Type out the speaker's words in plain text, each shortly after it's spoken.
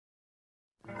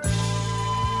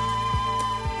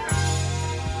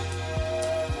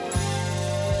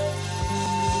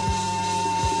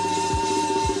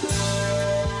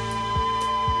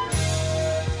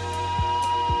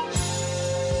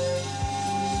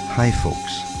Hi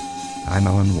folks, I'm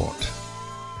Alan Watt,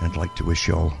 and I'd like to wish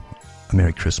you all a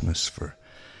Merry Christmas for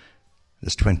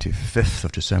this 25th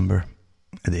of December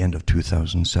at the end of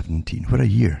 2017. What a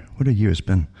year it's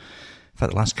been. In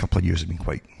fact, the last couple of years have been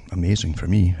quite amazing for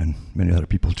me, and many other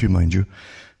people too, mind you.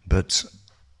 But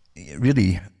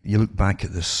really, you look back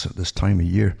at this time of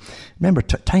year. Remember,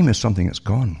 time is something that's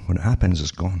gone. When it happens,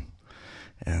 it's gone.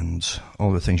 And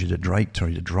all the things you did right or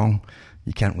you did wrong,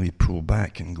 you can't really pull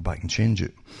back and go back and change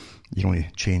it. You can only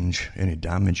change any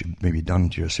damage you may be done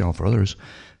to yourself or others,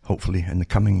 hopefully, in the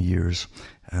coming years.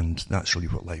 And that's really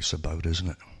what life's about, isn't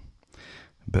it?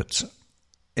 But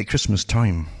at Christmas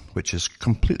time, which is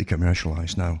completely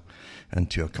commercialized now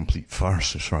into a complete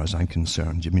farce as far as I'm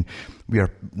concerned. I mean, we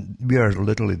are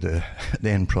literally the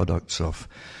end products of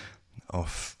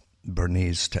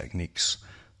Bernays techniques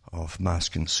of mass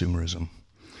consumerism.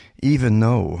 Even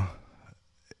though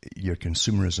your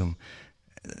consumerism,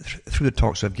 through the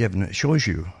talks I've given, it shows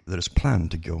you that it's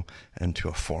planned to go into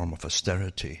a form of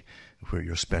austerity where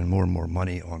you'll spend more and more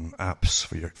money on apps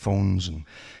for your phones and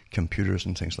computers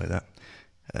and things like that.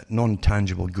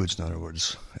 Non-tangible goods, in other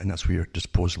words, and that's where your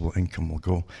disposable income will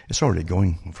go. It's already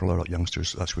going for a lot of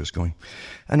youngsters. That's where it's going,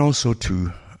 and also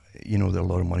to, that a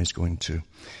lot of money is going to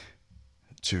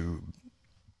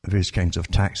various kinds of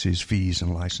taxes, fees,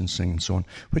 and licensing, and so on,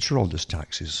 which are all just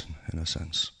taxes in a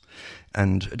sense.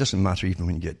 And it doesn't matter even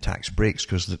when you get tax breaks,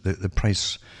 because the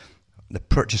price, the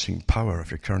purchasing power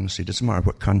of your currency, doesn't matter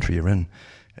what country you're in,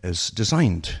 is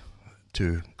designed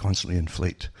to constantly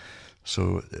inflate.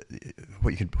 So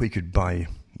what you could buy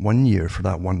 1 year for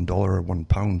that $1 or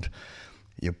 £1,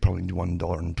 you'll probably do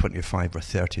 $1.25 or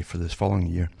 30 for this following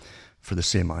year for the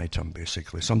same item,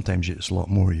 basically. Sometimes it's a lot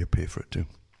more you pay for it too.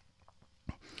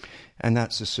 And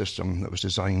that's the system that was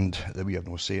designed that we have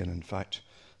no say in fact,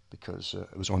 because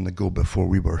it was on the go before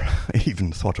we were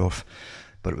even thought of.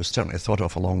 But it was certainly thought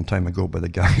of a long time ago by the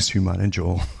guys who manage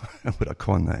all. What a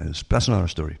con that is. But that's another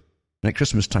story. And at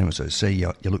Christmas time, as I say,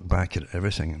 you look back at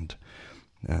everything,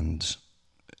 and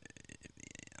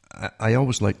I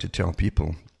always like to tell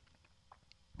people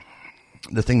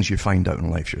the things you find out in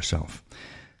life yourself.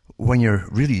 When you're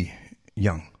really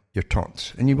young, you're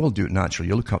taught, and you will do it naturally,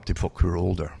 you look up to folk who are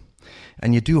older.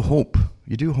 And you do hope,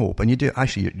 and you do,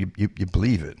 actually, you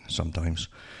believe it sometimes,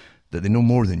 that they know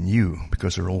more than you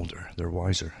because they're older, they're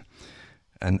wiser.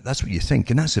 And that's what you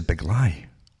think, and that's a big lie.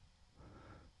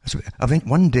 I think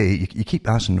one day, you keep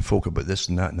asking the folk about this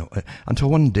and that,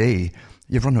 until one day,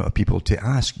 you've run out of people to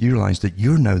ask. You realise that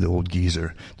you're now the old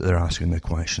geezer that they're asking the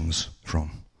questions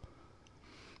from.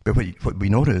 But what I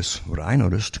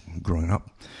noticed growing up,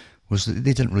 was that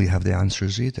they didn't really have the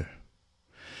answers either.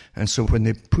 And so when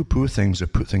they poo-poo things or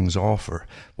put things off or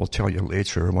we'll tell you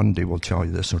later or one day we'll tell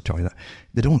you this or tell you that,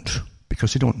 they don't,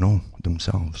 because they don't know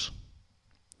themselves.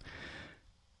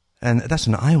 And that's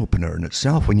an eye-opener in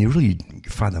itself when you really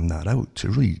fathom that out. It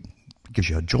really gives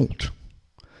you a jolt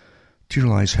to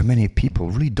realize how many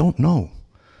people really don't know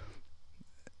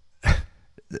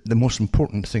the most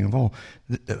important thing of all,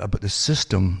 about the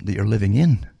system that you're living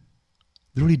in.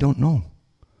 They really don't know.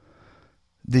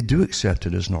 They do accept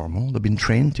it as normal. They've been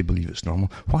trained to believe it's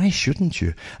normal. Why shouldn't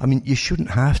you? I mean, you shouldn't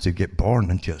have to get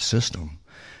born into a system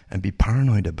and be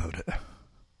paranoid about it.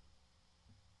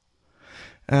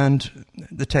 And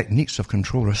the techniques of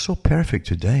control are so perfect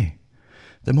today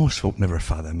that most folk never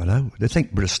fathom it out. They think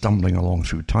we're stumbling along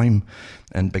through time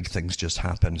and big things just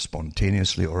happen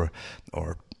spontaneously or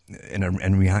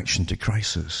in reaction to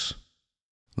crisis,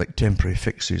 like temporary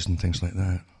fixes and things like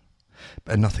that.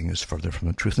 But nothing is further from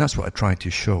the truth. And that's what I try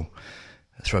to show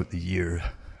throughout the year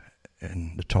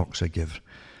in the talks I give,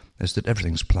 is that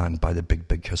everything's planned by the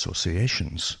big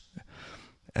associations.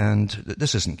 And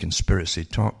this isn't conspiracy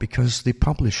talk because they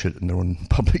publish it in their own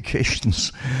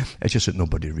publications. It's just that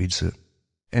nobody reads it.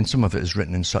 And some of it is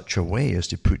written in such a way as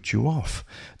to put you off.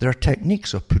 There are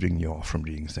techniques of putting you off from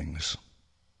reading things.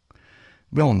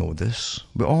 We all know this.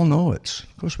 We all know it.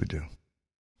 Of course we do.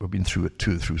 We've been through it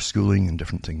too, through schooling and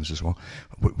different things as well,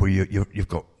 where you've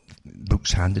got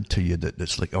books handed to you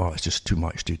that's like, it's just too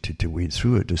much to wade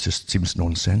through it. It just seems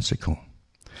nonsensical.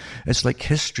 It's like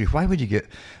history. Why would you get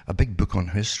a big book on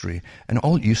history? And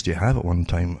all it used to have at one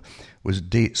time was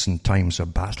dates and times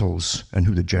of battles and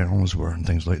who the generals were and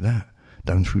things like that,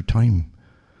 down through time.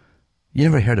 You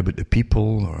never heard about the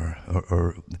people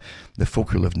or the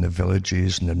folk who lived in the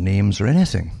villages and their names or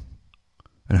anything,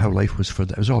 and how life was for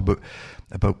them. It was all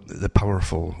about the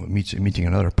powerful meeting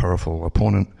another powerful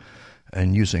opponent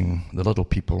and using the little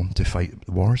people to fight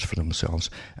wars for themselves.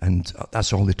 And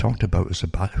that's all they talked about, is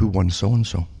about who won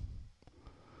so-and-so.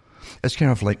 It's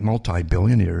kind of like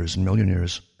multi-billionaires and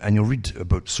millionaires, and you'll read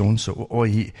about so-and-so, oh,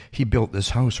 he built this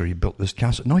house or he built this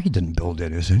castle. No, he didn't build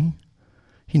anything.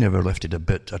 He never lifted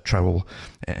a trowel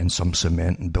and some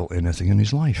cement and built anything in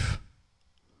his life.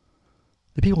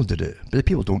 The people did it, but the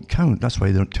people don't count. That's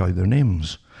why they don't tell you their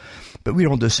names. But we're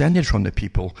all descended from the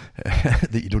people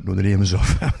that you don't know the names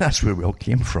of. That's where we all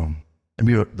came from. And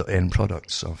we are the end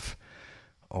products of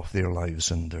their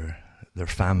lives and their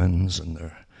famines and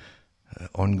their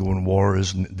ongoing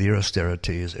wars, and their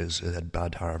austerity is had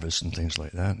bad harvests and things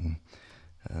like that.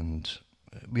 And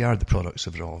we are the products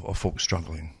of it all, of folks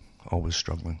struggling, always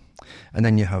struggling. And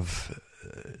then you have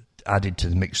added to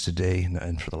the mix today,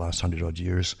 and for the last 100-odd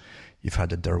years, you've had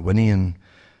the Darwinian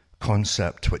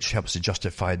concept, which helps to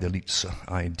justify the elite's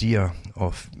idea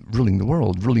of ruling the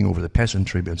world, ruling over the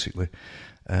peasantry, basically.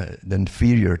 The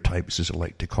inferior types, as I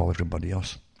like to call everybody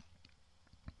else.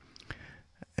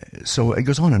 So it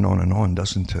goes on and on and on,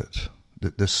 doesn't it?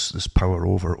 This power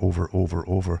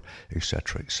over,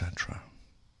 etc., etc.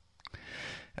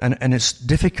 And it's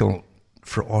difficult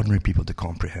for ordinary people to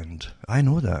comprehend. I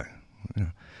know that. You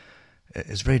know,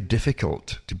 it's very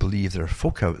difficult to believe there are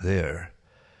folk out there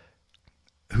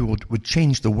who would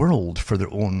change the world for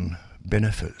their own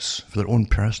benefits, for their own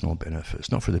personal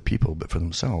benefits, not for the people, but for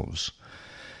themselves.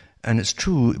 And it's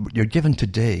true, you're given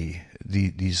today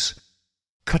these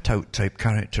cutout type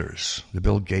characters, the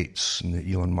Bill Gates and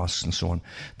the Elon Musk and so on,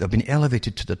 they've been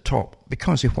elevated to the top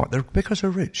because of what? Because they're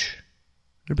rich.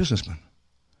 They're businessmen.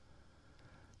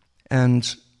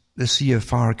 And the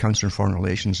CFR, Council on Foreign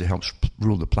Relations, that helps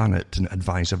rule the planet and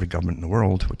advise every government in the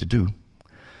world what to do.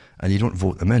 And you don't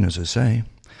vote them in, as I say.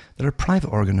 They're a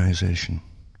private organization.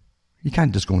 You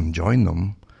can't just go and join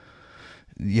them.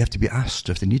 You have to be asked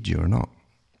if they need you or not.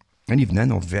 And even then,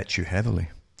 they'll vet you heavily.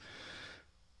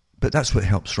 But that's what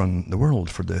helps run the world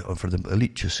for the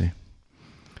elite, you see.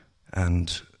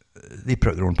 And they put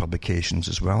out their own publications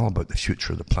as well about the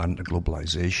future of the planet, the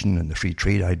globalization and the free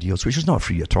trade ideals, which is not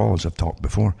free at all, as I've talked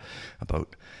before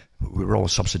about. We're all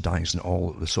subsidizing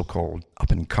all the so-called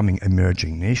up-and-coming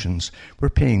emerging nations. We're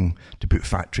paying to put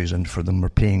factories in for them. We're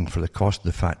paying for the cost of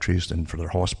the factories and for their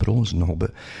hospitals and the whole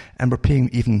bit. And we're paying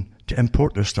even to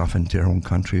import their stuff into our own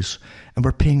countries. And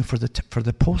we're paying for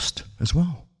the post as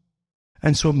well.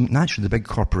 And so naturally the big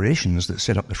corporations that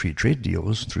set up the free trade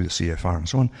deals through the CFR and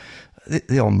so on,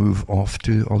 they all move off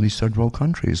to all these third world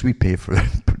countries. We pay for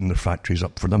putting their factories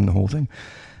up for them, the whole thing.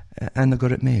 And they've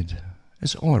got it made.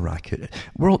 It's all a racket.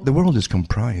 The world is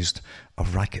comprised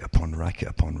of racket upon racket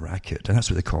upon racket, and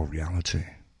that's what they call reality.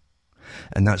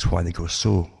 And that's why they go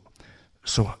so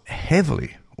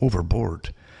heavily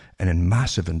overboard and in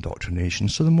massive indoctrination,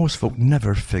 so that most folk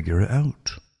never figure it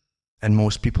out. And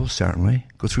most people certainly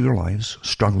go through their lives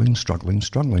struggling.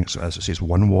 So as it says,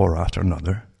 one war after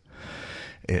another.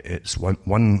 It's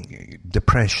one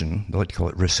depression, they like to call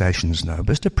it recessions now,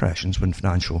 but it's depressions when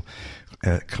financial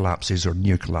collapses or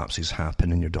near collapses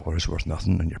happen and your dollar is worth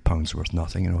nothing and your pound's worth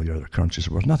nothing and all your other currencies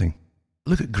are worth nothing.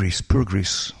 Look at Greece, poor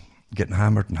Greece, getting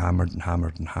hammered and hammered and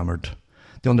hammered and hammered.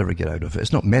 They'll never get out of it.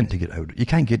 It's not meant to get out. You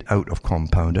can't get out of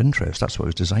compound interest. That's why it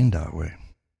was designed that way.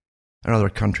 And other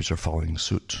countries are following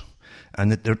suit.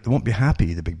 And they won't be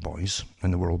happy, the big boys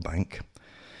and the World Bank,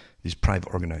 these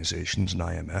private organizations and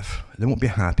IMF, they won't be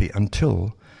happy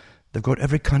until they've got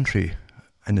every country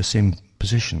in the same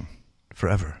position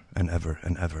forever and ever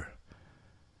and ever.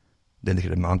 Then they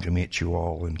can amalgamate you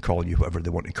all and call you whatever they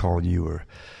want to call you. Or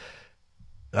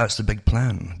that's the big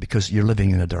plan, because you're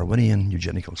living in a Darwinian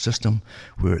eugenical system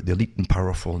where the elite and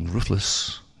powerful and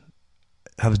ruthless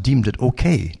have deemed it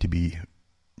okay to be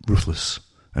ruthless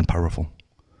and powerful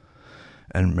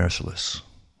and merciless.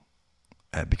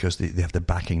 Because they have the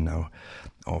backing now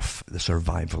of the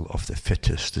survival of the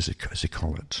fittest, as they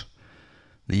call it.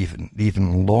 They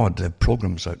even laud, they have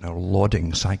programs out now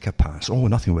lauding psychopaths. Oh,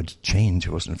 nothing would change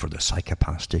if it wasn't for the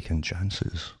psychopaths taking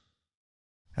chances.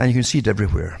 And you can see it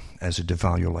everywhere as they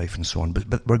devalue life and so on.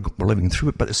 But we're living through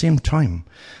it. But at the same time,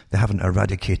 they haven't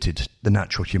eradicated the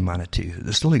natural humanity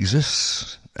that still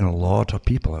exists in a lot of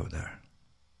people out there.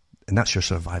 And that's your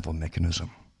survival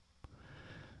mechanism.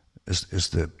 Is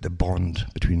the bond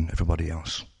between everybody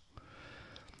else.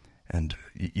 And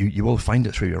you will find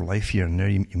it through your life here and there.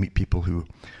 You meet people who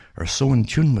are so in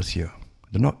tune with you.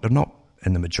 They're not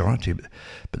in the majority, but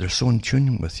they're so in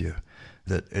tune with you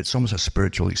that it's almost a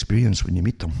spiritual experience when you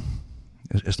meet them.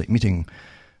 It's like meeting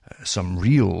some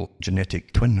real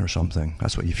genetic twin or something.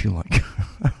 That's what you feel like.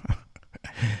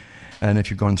 And if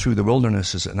you've gone through the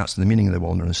wilderness, and that's the meaning of the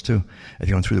wilderness too, if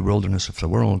you've gone through the wilderness of the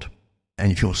world, and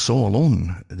you feel so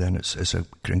alone, then it's an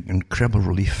incredible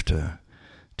relief to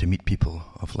meet people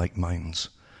of like minds.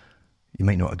 You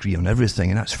might not agree on everything,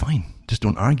 and that's fine. Just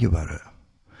don't argue about it.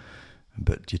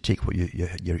 But you take what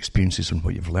your experiences and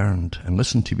what you've learned and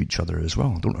listen to each other as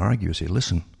well. Don't argue, say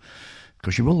listen,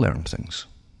 because you will learn things.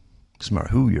 Doesn't matter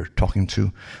who you're talking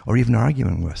to or even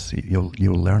arguing with, you'll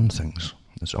learn things.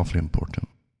 It's awfully important.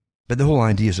 But the whole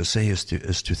idea, as I say, is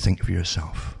to think for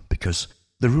yourself, because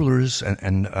the rulers,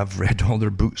 and I've read all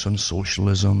their books on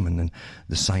socialism and then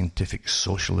the scientific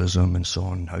socialism and so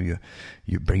on, how you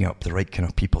bring up the right kind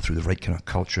of people through the right kind of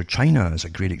culture. China is a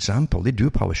great example. They do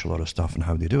publish a lot of stuff on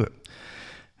how they do it.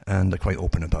 And they're quite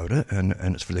open about it, and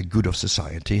it's for the good of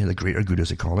society, the greater good as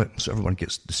they call it. So everyone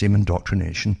gets the same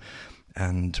indoctrination,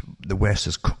 and the West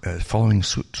is following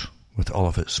suit with all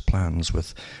of its plans.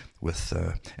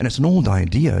 And it's an old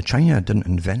idea. China didn't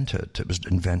invent it. It was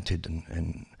invented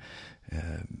in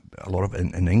a lot of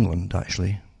in England,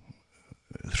 actually,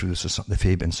 through the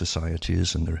Fabian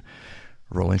societies and the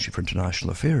Royal Institute for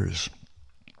International Affairs.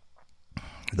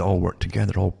 They all work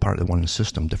together, all part of the one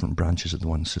system, different branches of the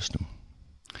one system.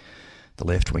 The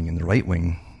left wing and the right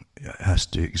wing has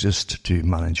to exist to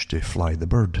manage to fly the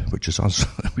bird, which is us.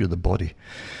 We're the body.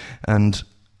 And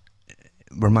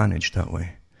we're managed that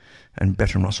way. And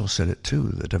Bertrand Russell said it too,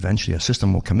 that eventually a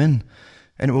system will come in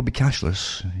and it will be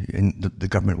cashless, and the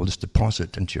government will just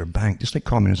deposit into your bank, just like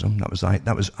communism.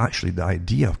 That was actually the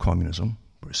idea of communism,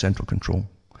 central control,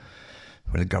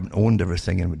 where the government owned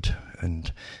everything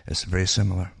and it's very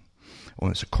similar.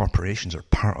 Only the corporations are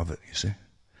part of it, you see.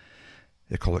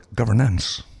 They call it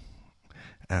governance.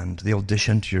 And they'll dish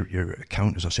into your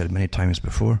account, as I've said many times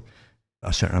before,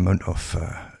 a certain amount of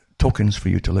tokens for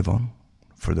you to live on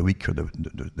for the week or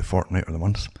the fortnight or the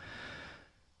month.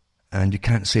 And you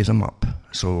can't save them up.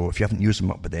 So if you haven't used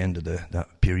them up by the end of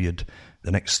that period,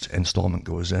 the next installment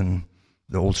goes in,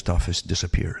 the old stuff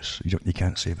disappears. You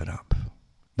can't save it up.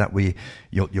 That way,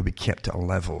 you'll be kept at a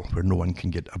level where no one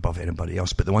can get above anybody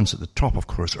else. But the ones at the top, of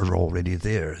course, are already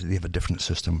there. They have a different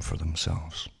system for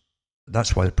themselves.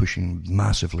 That's why they're pushing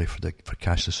massively for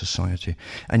cashless society.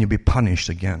 And you'll be punished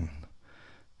again.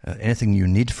 Anything you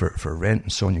need for rent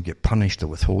and so on, you get punished. They'll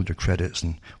withhold your credits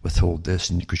and withhold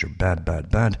this, and because you're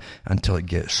bad, until it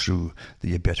gets through that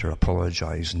you better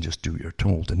apologize and just do what you're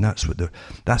told. And that's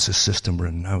the system we're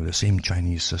in now, the same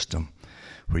Chinese system,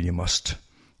 where you must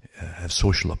have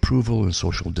social approval and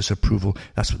social disapproval.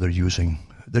 That's what they're using.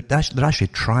 They're actually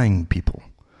trying people,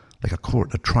 like a court.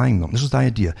 They're trying them. This is the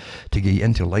idea, to get you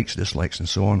into likes, dislikes, and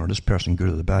so on, or this person good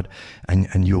or the bad,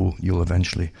 and you'll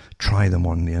eventually try them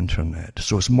on the internet.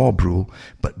 So it's mob rule,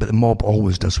 but the mob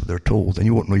always does what they're told, and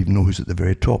you won't even know who's at the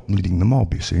very top leading the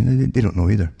mob. You see, they don't know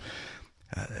either.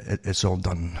 It's all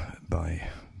done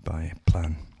by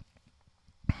plan.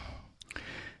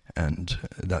 And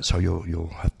that's how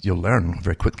you'll learn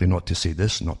very quickly not to say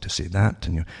this, not to say that,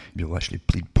 and you'll actually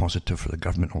plead positive for the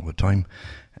government all the time,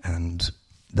 and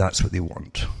that's what they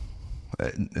want.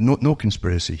 No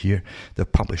conspiracy here. They've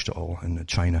published it all in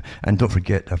China. And don't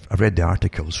forget, I've read the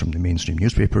articles from the mainstream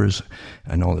newspapers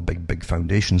and all the big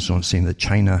foundations saying that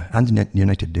China, and the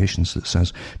United Nations, that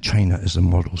says China is the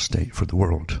model state for the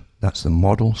world. That's the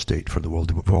model state for the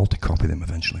world. We're all to copy them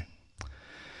eventually.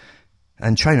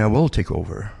 And China will take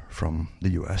over from the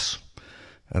US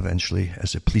eventually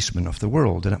as a policeman of the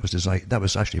world. And that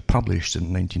was actually published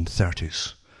in the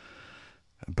 1930s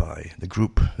by the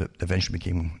group that eventually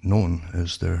became known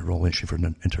as the Royal Institute for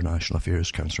International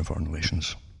Affairs, Council on Foreign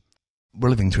Relations. We're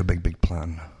living through a big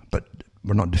plan, but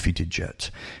we're not defeated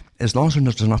yet. As long as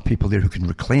there's enough people there who can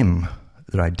reclaim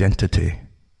their identity,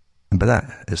 and by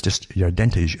that, it's just your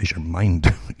identity is your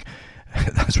mind.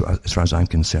 That's what, as far as I'm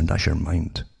concerned, that's your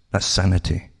mind. That's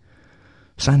sanity.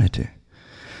 Sanity.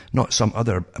 Not some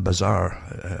other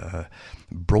bizarre,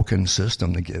 broken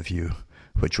system they give you,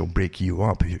 which will break you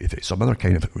up. If it's some other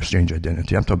kind of strange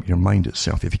identity, I'm talking about your mind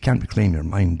itself. If you can't reclaim your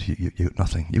mind, you got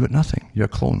nothing. You got nothing. You're a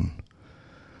clone.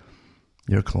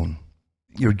 You're a clone.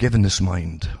 You're given this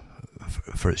mind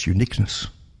for its uniqueness,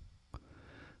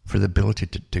 for the ability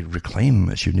to reclaim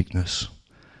its uniqueness.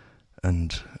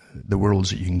 And the worlds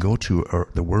that you can go to are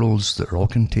the worlds that are all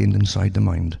contained inside the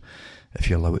mind, if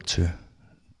you allow it to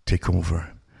take over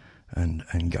and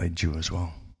guide you as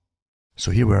well.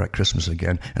 So here we are at Christmas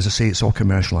again. As I say, it's all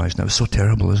commercialized now. It's so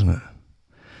terrible, isn't it?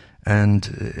 And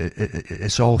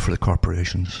it's all for the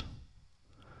corporations.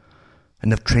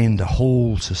 And they've trained the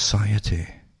whole society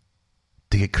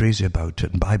to get crazy about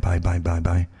it and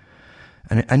buy.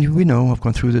 And we know, I've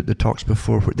gone through the talks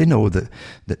before, where they know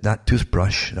that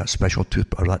toothbrush, that special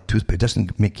toothbrush, or that toothpaste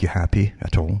doesn't make you happy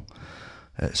at all.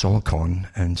 It's all a con,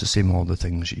 and it's the same all the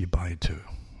things that you buy too,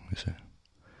 you see.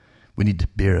 We need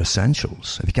bare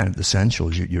essentials. If you can't have the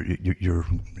essentials, you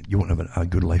won't have a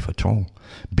good life at all.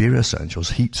 Bare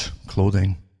essentials: heat,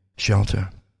 clothing, shelter,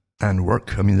 and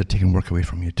work. I mean, they're taking work away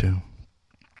from you too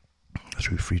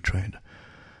through free trade.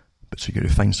 But so you've got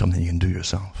to find something you can do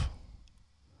yourself.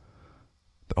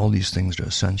 But all these things are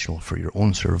essential for your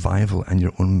own survival and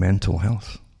your own mental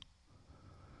health.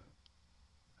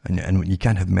 And you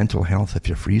can't have mental health if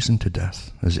you're freezing to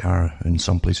death, as they are in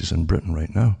some places in Britain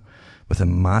right now, with a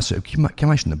massive, can you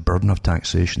imagine the burden of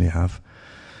taxation they have?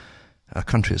 A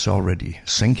country that's already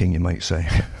sinking, you might say.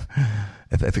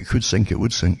 If it could sink, it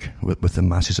would sink with the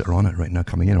masses that are on it right now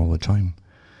coming in all the time.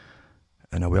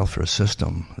 And a welfare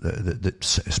system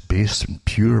that's based on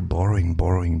pure borrowing,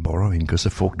 because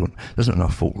there isn't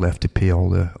enough folk left to pay all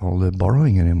the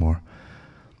borrowing anymore.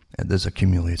 It is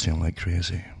accumulating like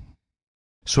crazy.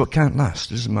 So it can't last.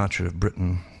 It doesn't matter if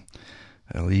Britain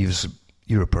leaves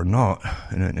Europe or not,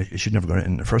 and it should never go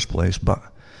in the first place, but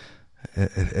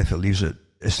if it leaves it,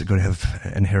 it's going to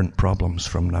have inherent problems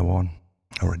from now on.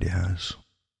 Already has.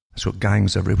 It's got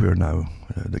gangs everywhere now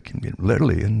that can be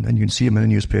literally, and you can see them in the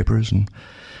newspapers and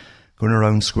going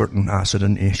around squirting acid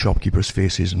into shopkeepers'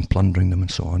 faces and plundering them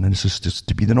and so on. And this is just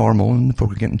to be the normal, and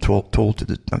folk are getting told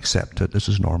to accept it. This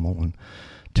is normal, and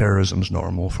terrorism's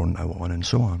normal from now on, and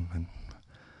so on. And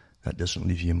that doesn't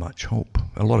leave you much hope.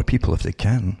 A lot of people, if they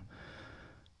can,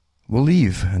 will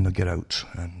leave and they'll get out,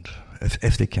 and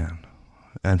if they can.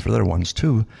 And for other ones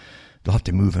too, they'll have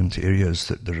to move into areas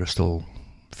that are still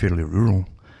fairly rural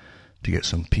to get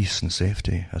some peace and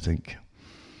safety, I think.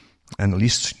 And at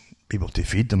least be able to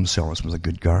feed themselves with a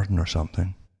good garden or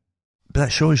something. But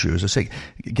that shows you, as I say,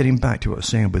 getting back to what I was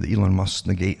saying about the Elon Musk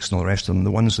and the Gates and all the rest of them, the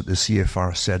ones that the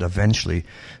CFR said eventually,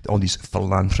 all these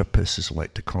philanthropists, as I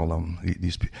like to call them,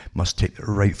 these must take their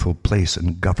rightful place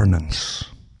in governance,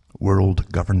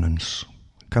 world governance.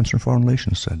 Council on Foreign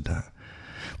Relations said that.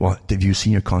 Well, have you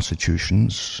seen your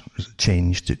constitutions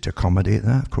changed to accommodate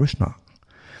that? Of course not.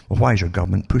 Well, why is your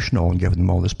government pushing all and giving them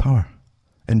all this power?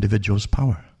 Individuals'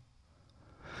 power.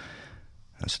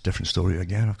 That's a different story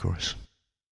again, of course.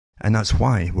 And that's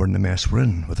why we're in the mess we're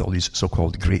in, with all these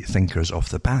so-called great thinkers of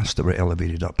the past that were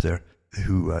elevated up there,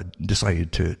 who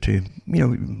decided to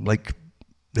like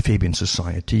the Fabian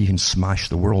Society, you can smash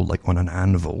the world like on an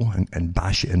anvil and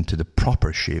bash it into the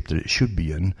proper shape that it should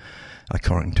be in,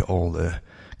 according to all the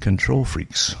control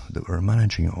freaks that were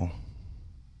managing it all.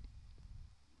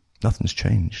 Nothing's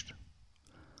changed.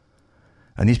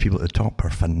 And these people at the top are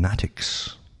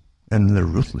fanatics, and they're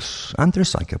ruthless, and they're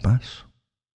psychopaths.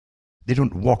 They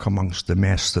don't walk amongst the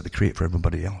mess that they create for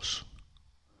everybody else.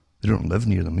 They don't live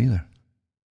near them either.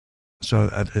 So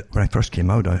when I first came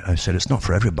out, I said it's not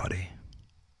for everybody.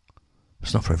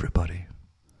 It's not for everybody.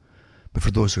 But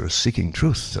for those who are seeking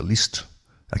truth, at least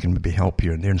I can maybe help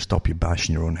here and there and stop you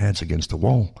bashing your own heads against the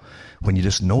wall when you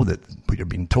just know that what you're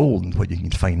being told and what you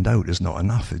can find out is not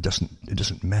enough. It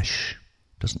doesn't mesh.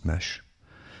 It doesn't mesh.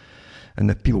 And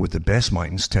the people with the best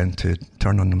minds tend to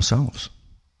turn on themselves,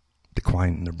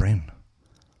 decline in their brain.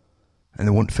 And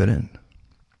they won't fit in.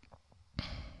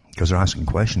 Because they're asking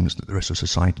questions that the rest of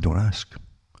society don't ask.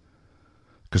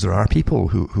 Because there are people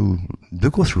who do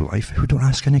go through life who don't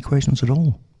ask any questions at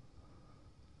all.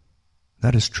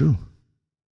 That is true.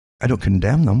 I don't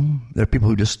condemn them. There are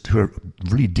people who are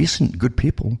really decent, good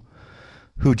people,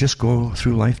 who just go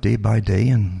through life day by day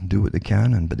and do what they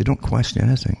can, but they don't question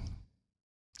anything.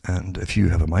 And if you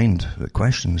have a mind that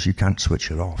questions, you can't switch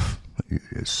it off.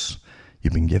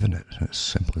 You've been given it. It's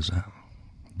simple as that.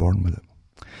 Born with it.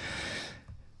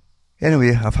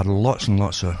 Anyway, I've had lots and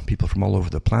lots of people from all over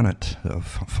the planet that have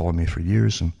followed me for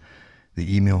years, and they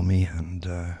email me, and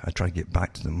I try to get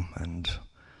back to them, and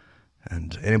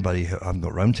anybody I haven't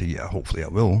got around to yet, hopefully I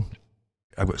will.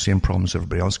 I've got the same problems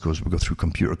everybody else goes. We go through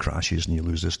computer crashes, and you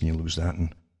lose this and you lose that,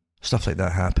 and stuff like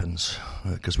that happens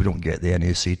because we don't get the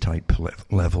NAC type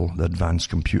level, the advanced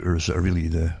computers that are really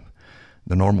the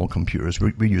normal computers.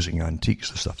 We're using antiques,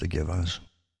 the stuff they give us.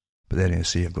 But the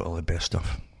NAC have got all the best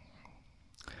stuff.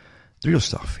 The real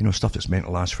stuff, stuff that's meant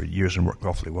to last for years and work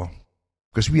awfully well.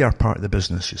 Because we are part of the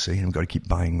business, you see, and we've got to keep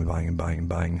buying and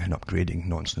upgrading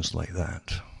nonsense like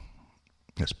that.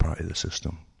 That's part of the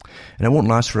system. And it won't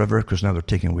last forever because now they're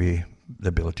taking away the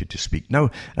ability to speak.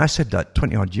 Now, I said that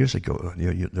 20 odd years ago,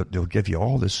 they'll give you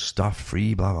all this stuff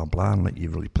free, blah, blah, blah, and let you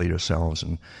really play yourselves.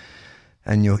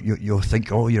 And you'll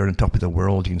think, oh, you're on top of the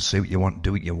world, you can say what you want,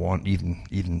 do what you want, even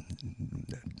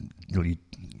really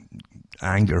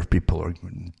anger people or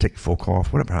tick folk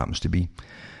off, whatever it happens to be.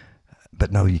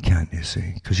 But now you can't, you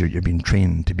see, because you're being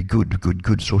trained to be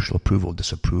good, social approval,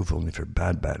 disapproval, and if you're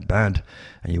bad,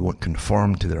 and you won't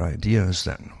conform to their ideas,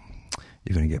 then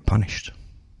you're going to get punished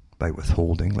by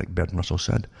withholding, like Bertrand Russell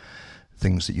said,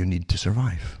 things that you need to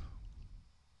survive.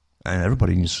 And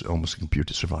everybody needs almost a computer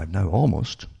to survive now,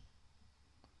 almost.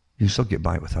 You still get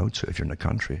by without it if you're in the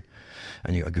country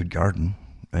and you got a good garden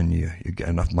and you get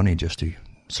enough money just to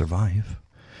survive.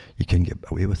 You can get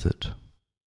away with it.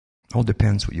 All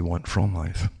depends what you want from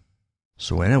life.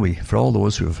 So anyway, for all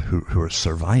those who are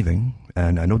surviving,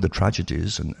 and I know the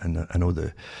tragedies and I know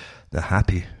the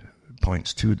happy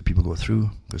points too that people go through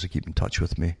because they keep in touch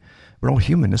with me. We're all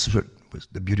human. This is what was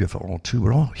the beauty of it all too.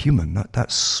 We're all human.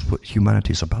 That's what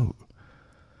humanity is about.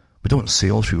 We don't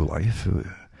sail through life.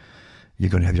 You're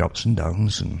going to have your ups and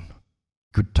downs and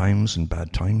good times and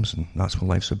bad times, and that's what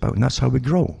life's about. And that's how we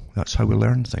grow. That's how we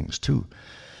learn things too.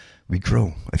 We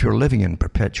grow. If you're living in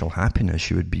perpetual happiness,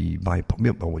 you would be you'd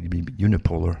be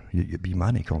unipolar. You'd be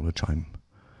manic all the time.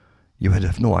 You would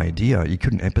have no idea. You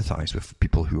couldn't empathize with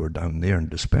people who are down there in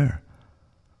despair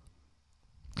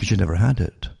because you never had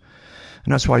it.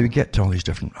 And that's why we get to all these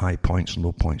different high points and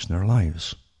low points in our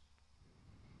lives.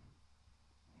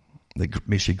 That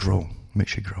makes you grow.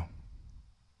 Makes you grow.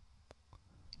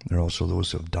 There are also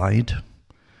those who have died.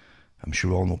 I'm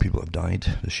sure we all know people have died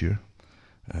this year.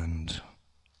 And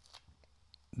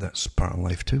that's part of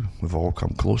life too. We've all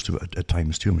come close to it at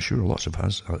times too. I'm sure lots of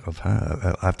us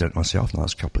have. I've done it myself in the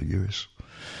last couple of years.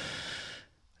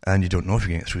 And you don't know if you're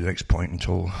going to get through the next point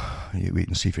until you wait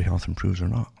and see if your health improves or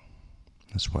not.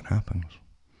 That's what happens.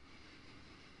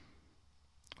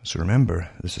 So remember,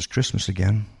 this is Christmas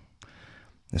again.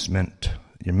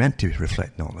 You're meant to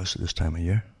reflect on this at this time of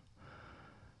year.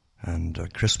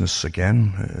 And Christmas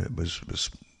again was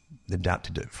they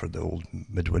adapted it for the old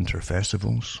midwinter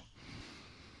festivals.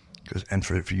 And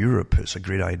for Europe, it's a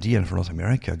great idea, and for North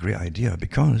America, a great idea,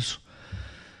 because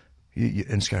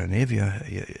in Scandinavia,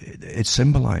 it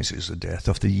symbolizes the death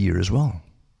of the year as well.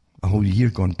 A whole year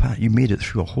gone past. You made it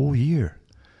through a whole year.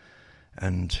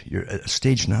 And you're at a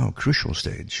stage now, a crucial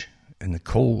stage, in the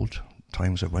cold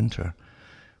times of winter,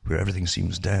 where everything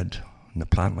seems dead, and the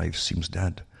plant life seems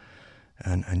dead.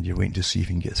 And you're waiting to see if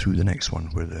you can get through the next one,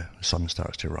 where the sun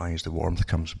starts to rise, the warmth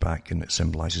comes back, and it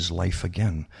symbolizes life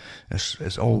again.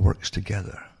 It all works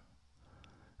together.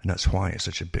 And that's why it's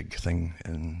such a big thing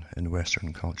in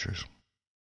Western cultures.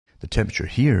 The temperature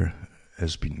here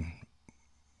has been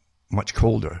much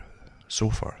colder so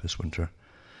far this winter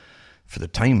for the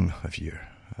time of year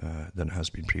than it has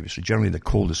been previously. Generally, the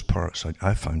coldest parts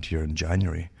I've found here in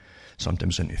January,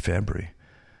 sometimes into February,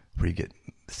 where you get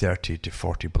 30 to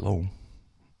 40 below.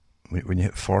 When you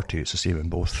hit 40, it's the same in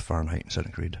both Fahrenheit and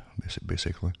centigrade,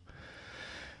 basically.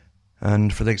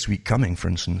 And for the next week coming, for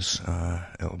instance,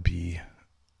 it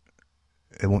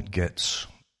won't get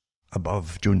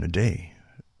above, during the day,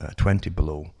 20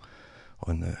 below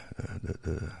on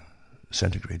the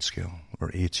centigrade scale, or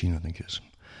 18, I think is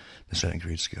the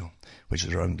centigrade scale, which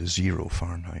is around the 0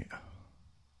 Fahrenheit.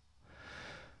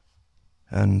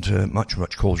 And much,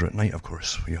 much colder at night, of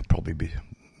course. You'll probably be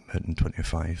hitting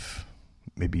 25,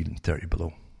 maybe even 30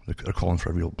 below. They're calling for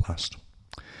a real blast.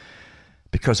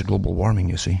 Because of global warming,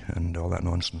 you see, and all that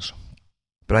nonsense.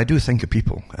 But I do think of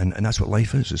people, and that's what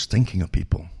life is thinking of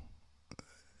people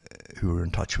who are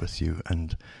in touch with you,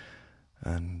 and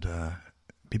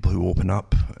people who open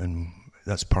up, and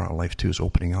that's part of life too, is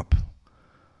opening up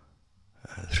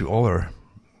through all our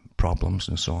problems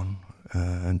and so on,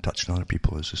 and touching other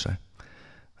people, as I say.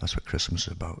 That's what Christmas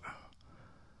is about.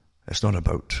 It's not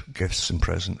about gifts and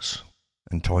presents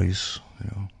and toys,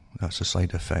 That's a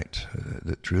side effect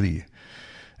that really...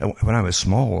 When I was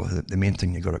small, the main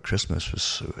thing you got at Christmas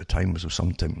was at times of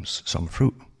sometimes some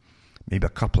fruit, maybe a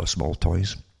couple of small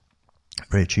toys,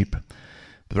 very cheap. But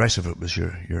the rest of it was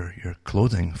your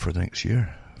clothing for the next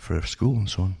year, for school and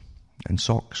so on, and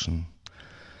socks and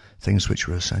things which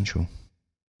were essential.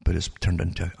 But it's turned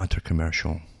into utter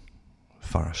commercial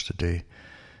farce today.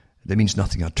 That means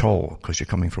nothing at all, because you're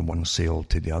coming from one sale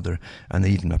to the other. And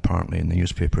they even apparently in the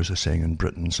newspapers are saying in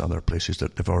Britain and other places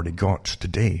that they've already got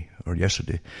today or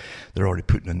yesterday, they're already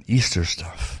putting in Easter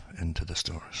stuff into the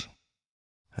stores.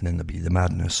 And then there'll be the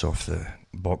madness of the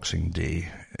Boxing Day.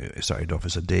 It started off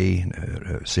as a day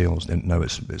sales, and now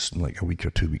it's like a week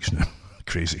or 2 weeks now.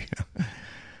 Crazy.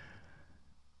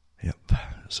 Yep.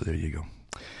 So there you go.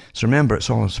 So remember,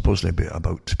 it's all supposedly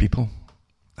about people,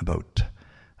 about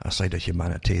a side of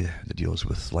humanity that deals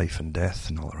with life and death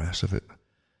and all the rest of it.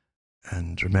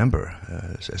 And remember,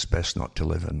 it's best not to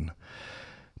live in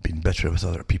being bitter with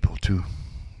other people too.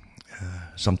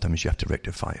 Sometimes you have to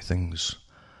rectify things.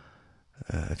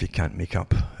 If you can't make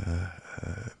up,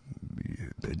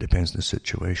 it depends on the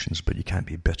situations, but you can't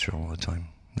be bitter all the time.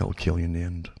 That'll kill you in the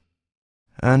end.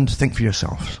 And think for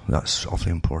yourself. That's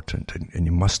awfully important. And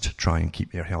you must try and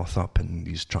keep your health up in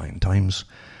these trying times.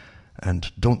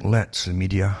 And don't let the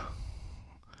media,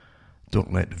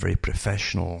 don't let very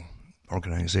professional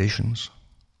organizations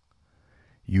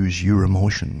use your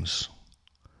emotions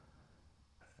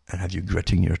and have you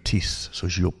gritting your teeth so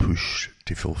as you'll push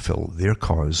to fulfill their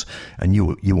cause, and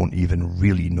you won't even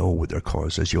really know what their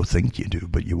cause is. You'll think you do,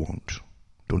 but you won't.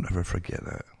 Don't ever forget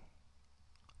that.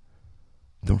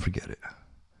 Don't forget it.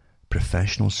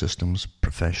 Professional systems,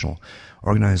 professional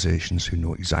organizations who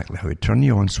know exactly how to turn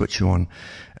you on, switch you on,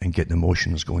 and get the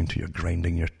emotions going till you're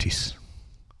grinding your teeth.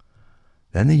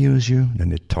 Then they use you, then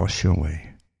they toss you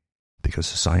away.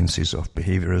 Because the sciences of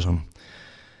behaviorism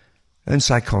and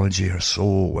psychology are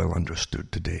so well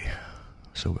understood today.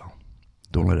 So well.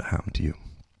 Don't let it happen to you.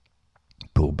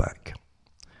 Pull back.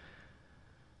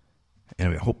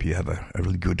 Anyway, I hope you have a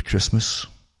really good Christmas.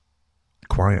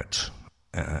 Quiet.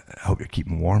 I hope you're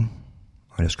keeping warm.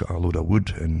 I just got a load of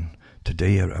wood, and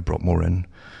today I brought more in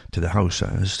to the house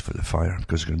as for the fire,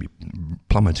 because it's going to be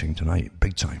plummeting tonight,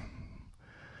 big time.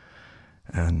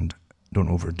 And don't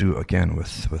overdo it again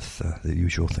with the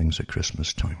usual things at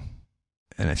Christmas time.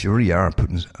 And if you really are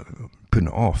putting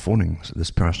it off, phoning this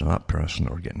person or that person,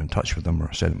 or getting in touch with them,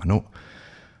 or sending them a note,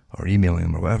 or emailing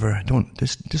them or whatever, don't,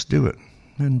 just do it.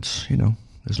 And,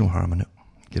 there's no harm in it.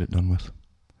 Get it done with.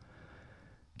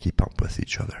 Keep up with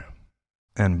each other.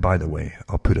 And by the way,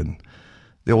 I'll put in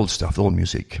the old stuff, the old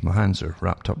music. My hands are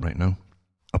wrapped up right now.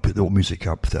 I'll put the old music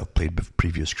up that I've played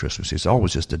previous Christmases. I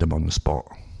always just did them on the spot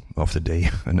of the day.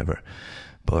 I never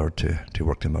bothered to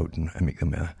work them out and make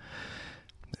them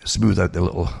smooth out the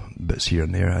little bits here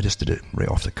and there. I just did it right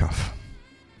off the cuff.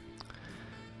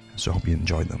 So I hope you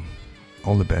enjoyed them.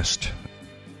 All the best.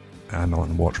 I'm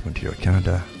Alan Watchman here at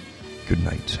Canada. Good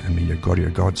night, and may your God or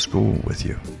your gods go with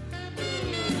you.